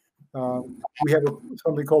country. We have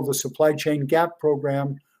something called the Supply Chain Gap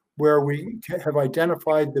Program, where we have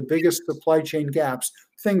identified the biggest supply chain gaps,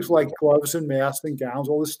 things like gloves and masks and gowns,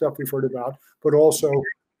 all this stuff we've heard about, but also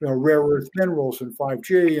rare earth minerals and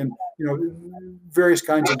 5G and various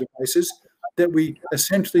kinds of devices that we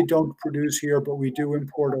essentially don't produce here, but we do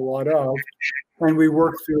import a lot of. And we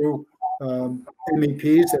work through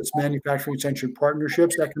MEPs, that's manufacturing extension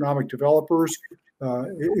partnerships, economic developers,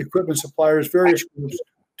 equipment suppliers, various groups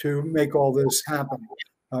to make all this happen.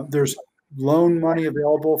 There's loan money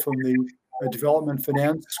available from the Development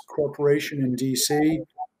Finance Corporation in DC,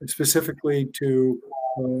 specifically to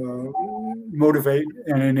motivate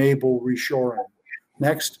and enable reshoring.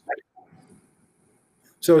 Next.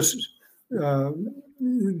 So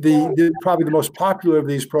probably the most popular of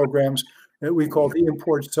these programs that we call the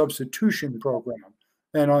Import Substitution Program.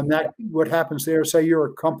 And on that, what happens there, say you're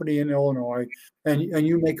a company in Illinois and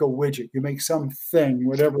you make a widget, you make something,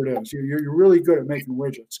 whatever it is, you're really good at making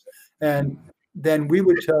widgets. And then we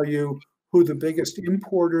would tell you who the biggest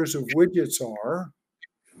importers of widgets are,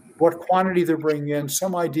 what quantity they're bringing in,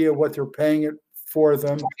 some idea what they're paying it for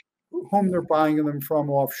them, whom they're buying them from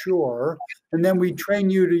offshore. And then we train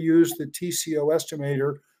you to use the TCO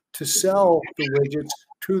estimator to sell the widgets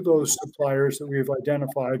to those suppliers that we've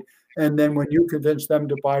identified. And then when you convince them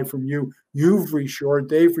to buy from you, you've reshored,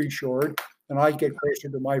 they've reshored, and I get closer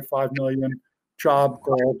to my 5 million job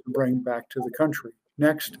goal to bring back to the country.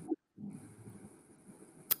 Next.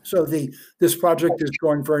 So this project is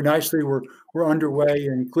going very nicely. We're underway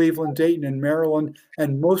in Cleveland, Dayton, and Maryland,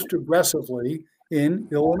 and most aggressively in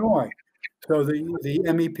Illinois. So the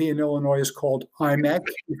MEP in Illinois is called IMEC.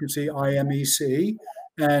 You can see IMEC.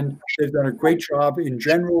 And they've done a great job in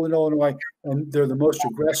general in Illinois, and they're the most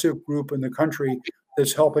aggressive group in the country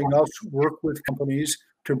that's helping us work with companies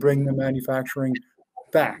to bring the manufacturing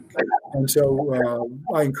back. And so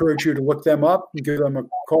I encourage you to look them up and give them a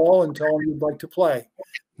call and tell them you'd like to play.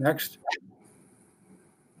 Next.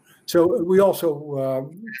 So we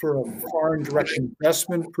also, for a foreign direct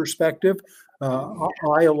investment perspective,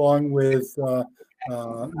 I, along with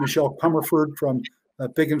Michelle Comerford from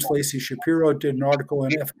Biggins Lacey Shapiro, did an article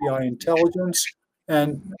in FBI Intelligence.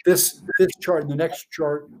 And this chart and the next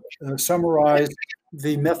chart summarize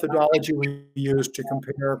the methodology we use to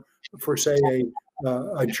compare for, say,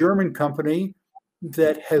 a German company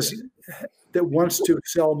that wants to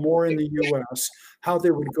sell more in the U.S., how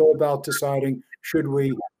they would go about deciding, should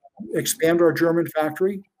we expand our German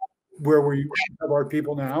factory where we have our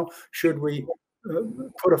people now? Should we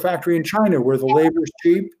put a factory in China where the labor is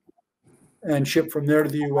cheap and ship from there to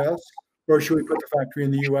the U.S.? Or should we put the factory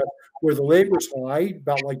in the U.S. where the labor is high,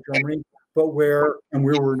 about like Germany, but where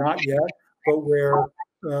we're not yet, but where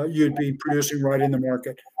you'd be producing right in the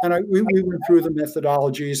market? And we went through the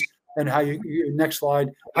methodologies and how next slide,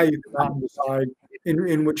 how you come out and decide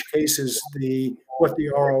in which cases what the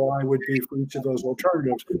ROI would be for each of those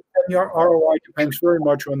alternatives. And the ROI depends very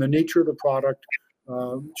much on the nature of the product,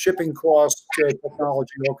 shipping costs,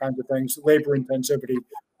 technology, all kinds of things. Labor intensivity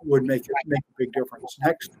would make a big difference.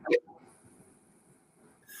 Next.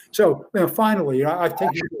 So finally, I've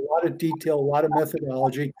taken you through a lot of detail, a lot of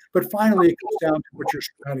methodology, but finally it comes down to what your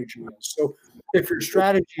strategy is. So if your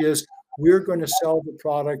strategy is we're going to sell the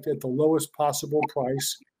product at the lowest possible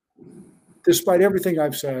price, despite everything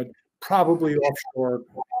I've said, probably offshore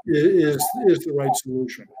is the right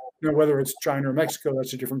solution. Whether it's China or Mexico,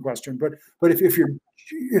 that's a different question. But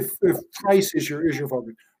if price is your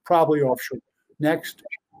focus, probably offshore. Next.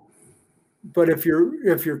 But if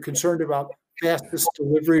you're concerned about fastest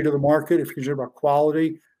delivery to the market, if you're concerned about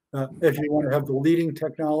quality, if you want to have the leading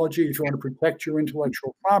technology, if you want to protect your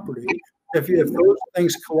intellectual property, if those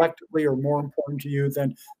things collectively are more important to you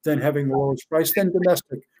than having the lowest price, then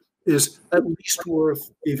domestic is at least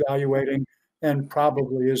worth evaluating and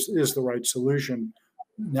probably is the right solution.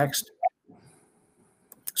 Next.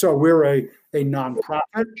 So we're a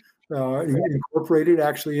nonprofit, incorporated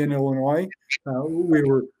actually in Illinois. We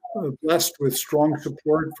were blessed with strong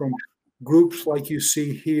support from groups like you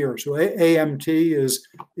see here. So AMT is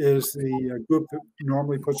the group that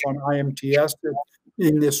normally puts on IMTS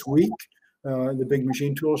in this week, the big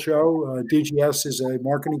machine tool show. DGS is a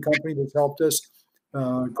marketing company that's helped us.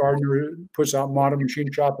 Gardner puts out Modern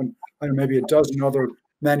Machine Shop and maybe a dozen other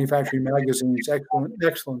manufacturing magazines.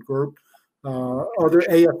 Excellent group. Other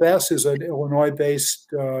AFS is an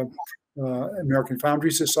Illinois-based American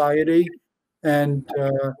Foundry Society, and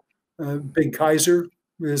Big Kaiser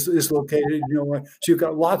is located in Illinois. So you've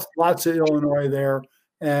got lots of Illinois there,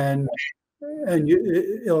 and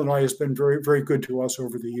Illinois has been very, very good to us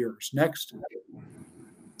over the years. Next.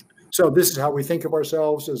 So this is how we think of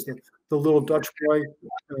ourselves as the little Dutch boy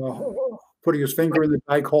putting his finger in the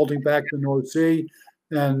dike, holding back the North Sea,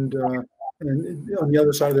 and on the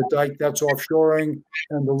other side of the dike, that's offshoring,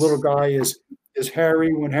 and the little guy is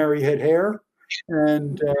Harry when Harry had hair,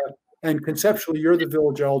 and conceptually you're the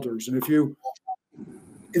village elders, and if you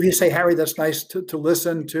say, Harry, that's nice to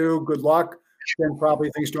listen to, good luck, then probably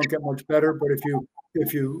things don't get much better. But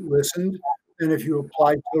if you listened and if you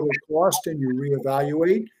apply total cost and you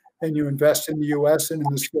reevaluate and you invest in the U.S. and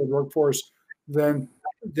in the skilled workforce, then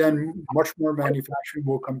much more manufacturing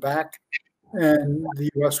will come back, and the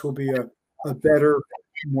U.S. will be a better,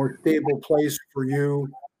 more stable place for you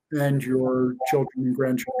and your children and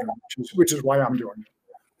grandchildren, which is why I'm doing it.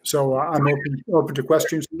 So I'm open to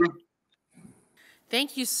questions now.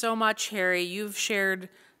 Thank you so much, Harry. You've shared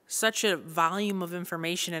such a volume of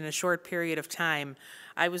information in a short period of time.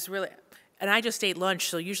 And I just ate lunch,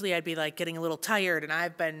 so usually I'd be like getting a little tired, and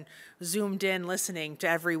I've been zoomed in listening to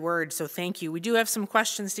every word, so thank you. We do have some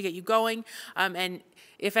questions to get you going, and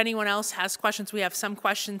if anyone else has questions, we have some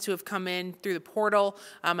questions who have come in through the portal.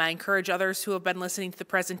 I encourage others who have been listening to the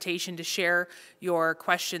presentation to share your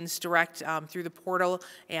questions direct through the portal,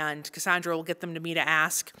 and Cassandra will get them to me to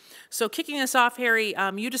ask. So kicking us off, Harry,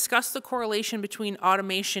 you discussed the correlation between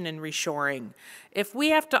automation and reshoring. If we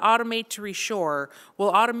have to automate to reshore, will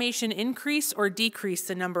automation increase or decrease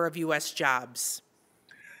the number of U.S. jobs?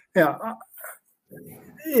 Yeah.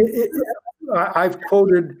 I've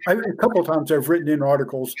quoted a couple of times, I've written in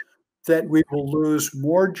articles that we will lose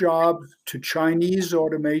more jobs to Chinese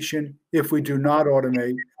automation if we do not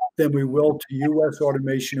automate than we will to U.S.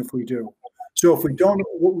 automation if we do. So if we don't,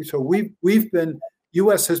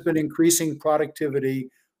 U.S. has been increasing productivity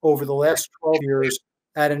over the last 12 years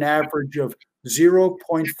at an average of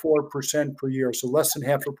 0.4% per year, so less than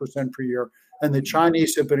 0.5% per year, and the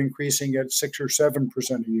Chinese have been increasing at 6 or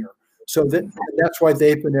 7% a year. So that's why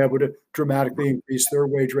they've been able to dramatically increase their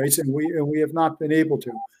wage rates, and we have not been able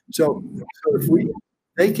to. So if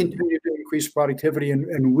they continue to increase productivity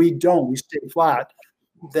and we don't, we stay flat,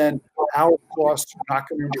 then our costs are not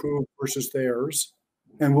going to improve versus theirs,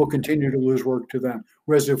 and we'll continue to lose work to them.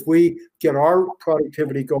 Whereas if we get our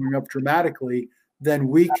productivity going up dramatically, then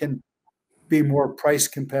we can be more price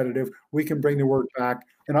competitive. We can bring the work back,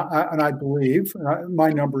 and I believe my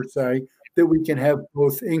numbers say that we can have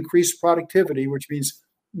both increased productivity, which means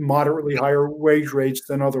moderately higher wage rates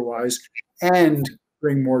than otherwise, and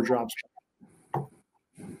bring more jobs back.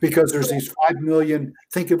 Because there's these 5 million,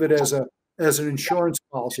 think of it as an insurance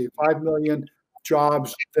policy, 5 million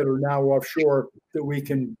jobs that are now offshore that we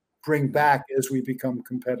can bring back as we become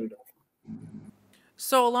competitive.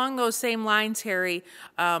 So along those same lines, Harry,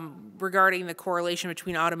 regarding the correlation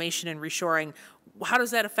between automation and reshoring, how does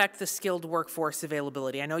that affect the skilled workforce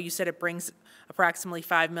availability? I know you said it brings approximately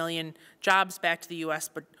 5 million jobs back to the U.S.,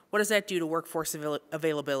 but what does that do to workforce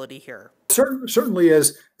availability here? Certainly,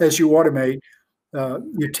 as you automate,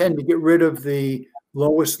 you tend to get rid of the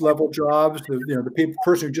lowest level jobs. The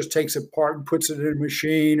person who just takes it apart and puts it in a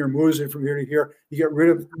machine or moves it from here to here. You get rid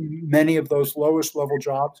of many of those lowest level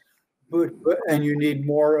jobs, and you need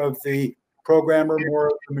more of the programmer, more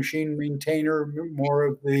of the machine maintainer, more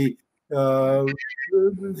of the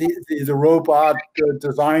robot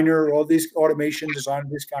designer, all these automation design,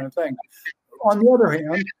 these kind of things. On the other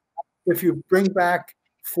hand, if you bring back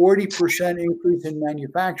 40% increase in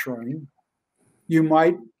manufacturing, you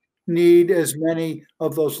might need as many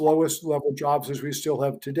of those lowest level jobs as we still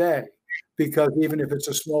have today. Because even if it's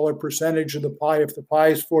a smaller percentage of the pie, if the pie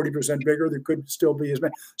is 40% bigger, there could still be as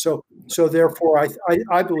many. So therefore,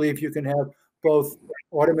 I believe you can have both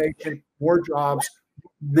automation, more jobs,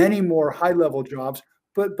 many more high-level jobs,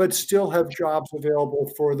 but still have jobs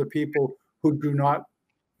available for the people who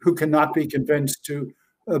cannot be convinced to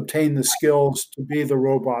obtain the skills to be the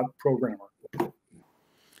robot programmer.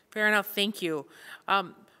 Fair enough. Thank you.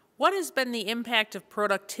 What has been the impact of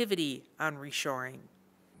productivity on reshoring?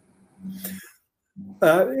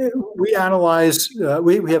 We analyze,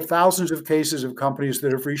 we have thousands of cases of companies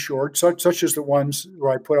that have reshored, such as the ones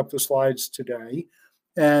where I put up the slides today.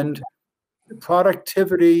 And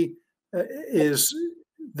productivity is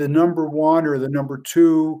the number one or the number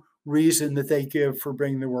two reason that they give for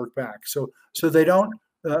bringing the work back. So they don't,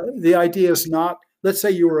 the idea is not, let's say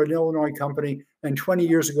you were an Illinois company and 20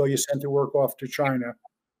 years ago you sent the work off to China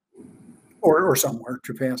or somewhere,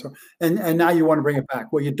 Japan. And now you want to bring it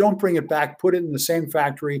back. Well, you don't bring it back, put it in the same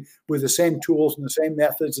factory with the same tools and the same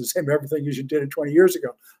methods, the same everything as you did it 20 years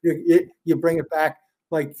ago. You bring it back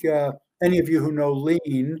like any of you who know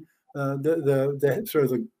Lean, the sort of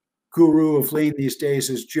the guru of Lean these days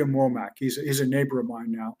is Jim Womack. He's a neighbor of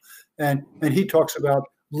mine now. And he talks about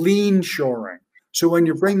lean shoring. So when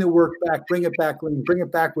you bring the work back, bring it back lean, bring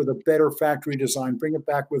it back with a better factory design, bring it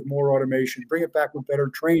back with more automation, bring it back with better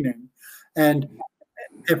training. And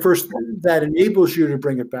at first, that enables you to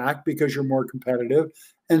bring it back because you're more competitive.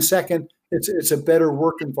 And second, it's a better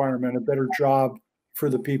work environment, a better job for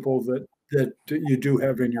the people that you do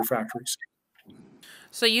have in your factories.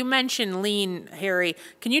 So you mentioned lean, Harry.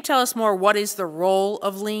 Can you tell us more? What is the role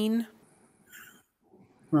of lean?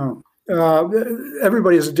 Oh,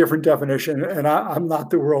 everybody has a different definition, and I'm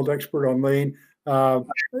not the world expert on lean. The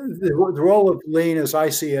role of lean, as I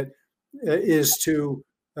see it, is to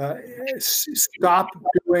stop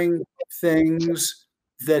doing things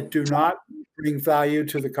that do not bring value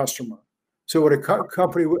to the customer. So what a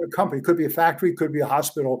company could be a factory, could be a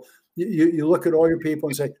hospital. You look at all your people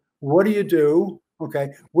and say, what do you do?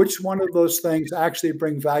 Okay, which one of those things actually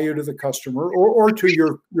bring value to the customer or to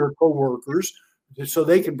your coworkers, so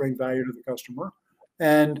they can bring value to the customer?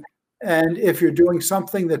 And if you're doing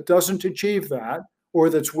something that doesn't achieve that, or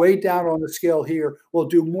that's way down on the scale here, we'll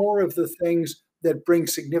do more of the things that bring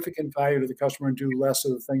significant value to the customer and do less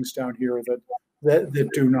of the things down here that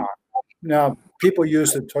do not. Now, people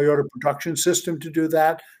use the Toyota production system to do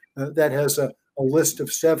that. That has a list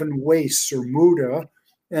of 7 wastes or muda.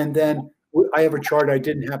 And then I have a chart I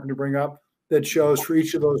didn't happen to bring up that shows for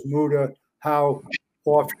each of those muda how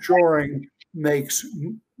offshoring makes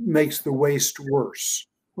the waste worse.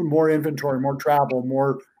 More inventory, more travel,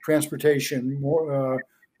 more transportation, more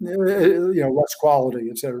less quality,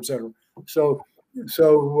 et cetera, et cetera. So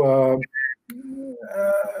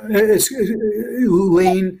it's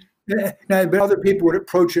lean. Now, but other people would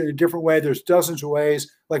approach it in a different way. There's dozens of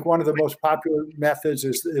ways. Like one of the most popular methods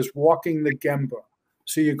is walking the gemba.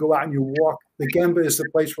 So you go out and you walk. The gemba is the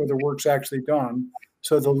place where the work's actually done.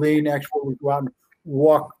 So the lean expert would go out and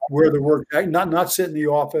walk where the work, not sit in the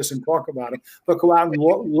office and talk about it, but go out and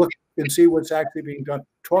look and see what's actually being done.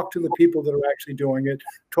 Talk to the people that are actually doing it.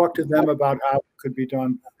 Talk to them about how it could be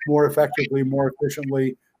done more effectively, more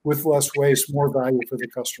efficiently, with less waste, more value for the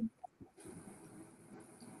customer.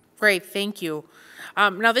 Great, thank you.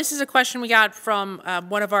 Now, this is a question we got from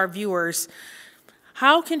one of our viewers.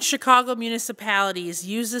 How can Chicago municipalities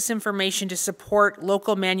use this information to support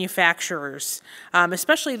local manufacturers,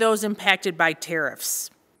 especially those impacted by tariffs?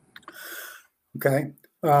 Okay.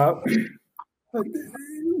 From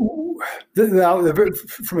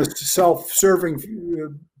a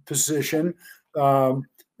self-serving position,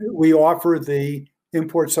 we offer the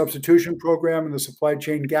import substitution program and the supply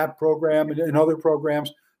chain gap program and other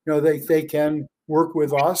programs. They can work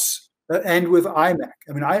with us and with IMEC.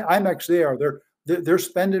 I mean, IMEC's there. They're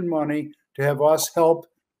spending money to have us help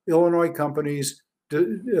Illinois companies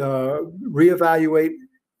to reevaluate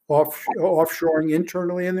offshoring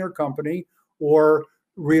internally in their company, or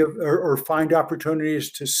find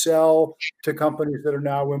opportunities to sell to companies that are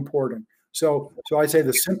now importing. So I say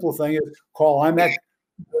the simple thing is call IMEC.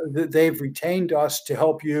 They've retained us to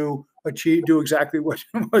help you do exactly what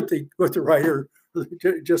the writer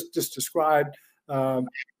just described. And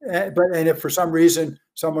if for some reason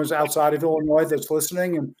someone's outside of Illinois that's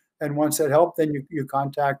listening and wants that help, then you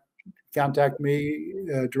contact me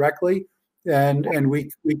directly, and we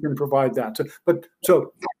can provide that.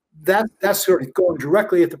 So that's sort of going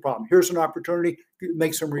directly at the problem. Here's an opportunity,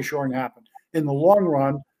 make some reshoring happen. In the long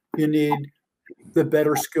run, you need the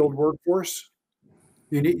better skilled workforce.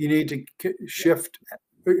 You need to shift,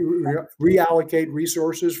 reallocate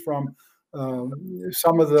resources from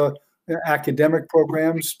some of the academic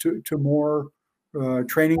programs to more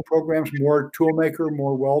training programs, more toolmaker,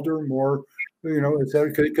 more welder, more,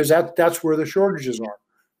 because that's where the shortages are,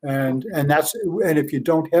 and if you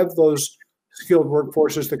don't have those skilled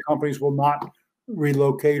workforces, the companies will not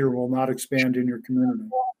relocate or will not expand in your community.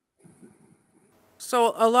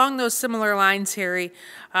 So along those similar lines, Harry,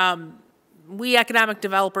 we economic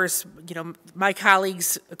developers, my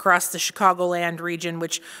colleagues across the Chicagoland region,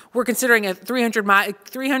 which we're considering a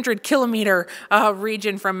 300 kilometer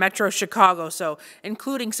region from Metro Chicago, so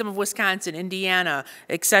including some of Wisconsin, Indiana,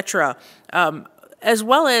 etc., as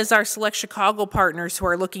well as our SelectChicago partners who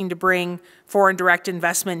are looking to bring foreign direct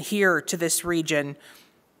investment here to this region.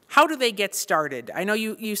 How do they get started? I know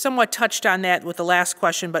you somewhat touched on that with the last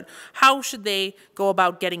question, but how should they go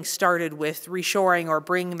about getting started with reshoring or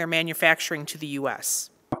bringing their manufacturing to the U.S.?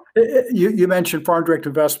 You mentioned foreign direct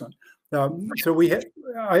investment. So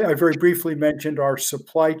I very briefly mentioned our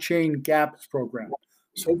supply chain gaps program.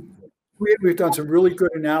 So we've done some really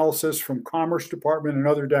good analysis from Commerce Department and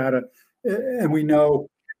other data, and we know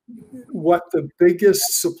what the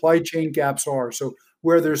biggest supply chain gaps are. So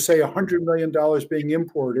where there's, say, $100 million being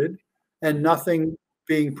imported and nothing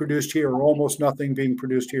being produced here, or almost nothing being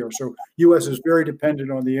produced here. So U.S. is very dependent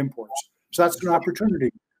on the imports. So that's an opportunity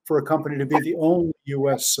for a company to be the only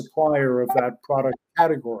U.S. supplier of that product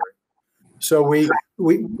category. So we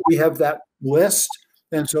have that list,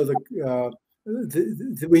 and so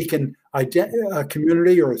we can a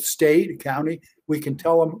community or a state, a county, we can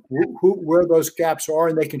tell them where those gaps are,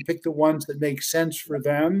 and they can pick the ones that make sense for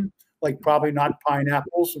them. Like probably not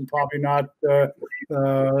pineapples and probably not,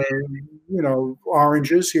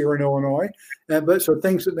 oranges here in Illinois, but so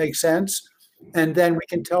things that make sense. And then we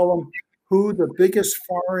can tell them who the biggest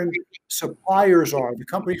foreign suppliers are, the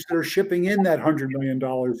companies that are shipping in that $100 million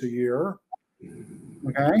a year.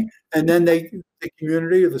 Okay. And then the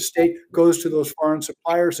community or the state goes to those foreign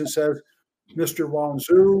suppliers and says, Mr.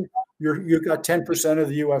 Wanzhou, you've got 10% of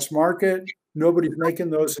the US market. Nobody's making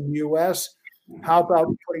those in the US. How about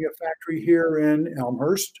putting a factory here in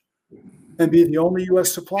Elmhurst and be the only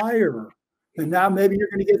U.S. supplier? And now maybe you're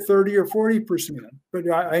going to get 30 or 40%. But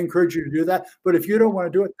I encourage you to do that. But if you don't want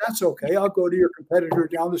to do it, that's okay. I'll go to your competitor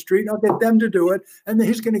down the street and I'll get them to do it. And then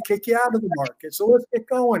he's going to kick you out of the market. So let's get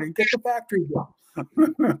going and get the factory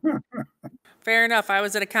going. Fair enough. I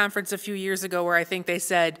was at a conference a few years ago where I think they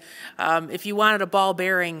said, if you wanted a ball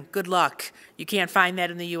bearing, good luck. You can't find that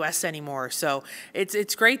in the U.S. anymore. So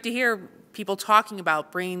it's great to hear people talking about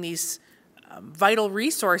bringing these vital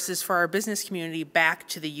resources for our business community back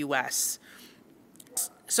to the U.S.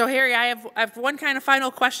 So, Harry, I have one kind of final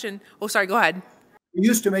question. Oh, sorry, go ahead. We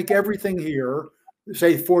used to make everything here,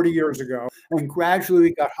 say 40 years ago, and gradually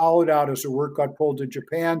we got hollowed out as the work got pulled to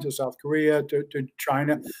Japan, to South Korea, to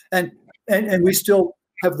China, and we still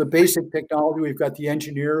have the basic technology. We've got the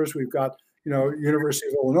engineers, we've got University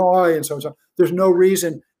of Illinois, and so on. There's no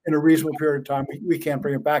reason in a reasonable period of time we can't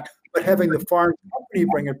bring it back. But having the foreign company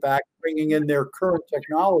bring it back, bringing in their current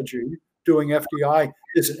technology, doing FDI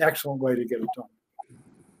is an excellent way to get it done.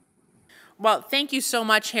 Well, thank you so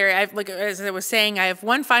much, Harry. As I was saying, I have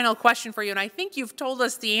one final question for you, and I think you've told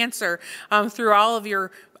us the answer through all of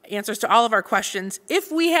your answers to all of our questions.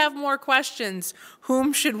 If we have more questions,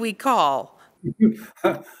 whom should we call?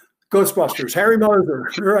 Ghostbusters, Harry Moser,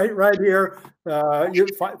 right here. You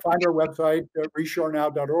find our website,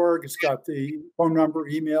 reshorenow.org. It's got the phone number,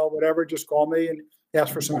 email, whatever. Just call me and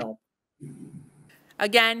ask for some help.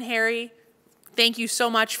 Again, Harry, thank you so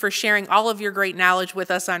much for sharing all of your great knowledge with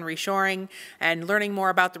us on reshoring and learning more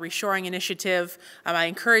about the Reshoring Initiative. I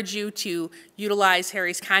encourage you to utilize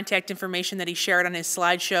Harry's contact information that he shared on his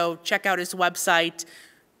slideshow. Check out his website.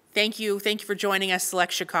 Thank you. Thank you for joining us,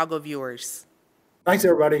 SelectChicago viewers. Thanks,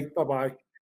 everybody. Bye-bye.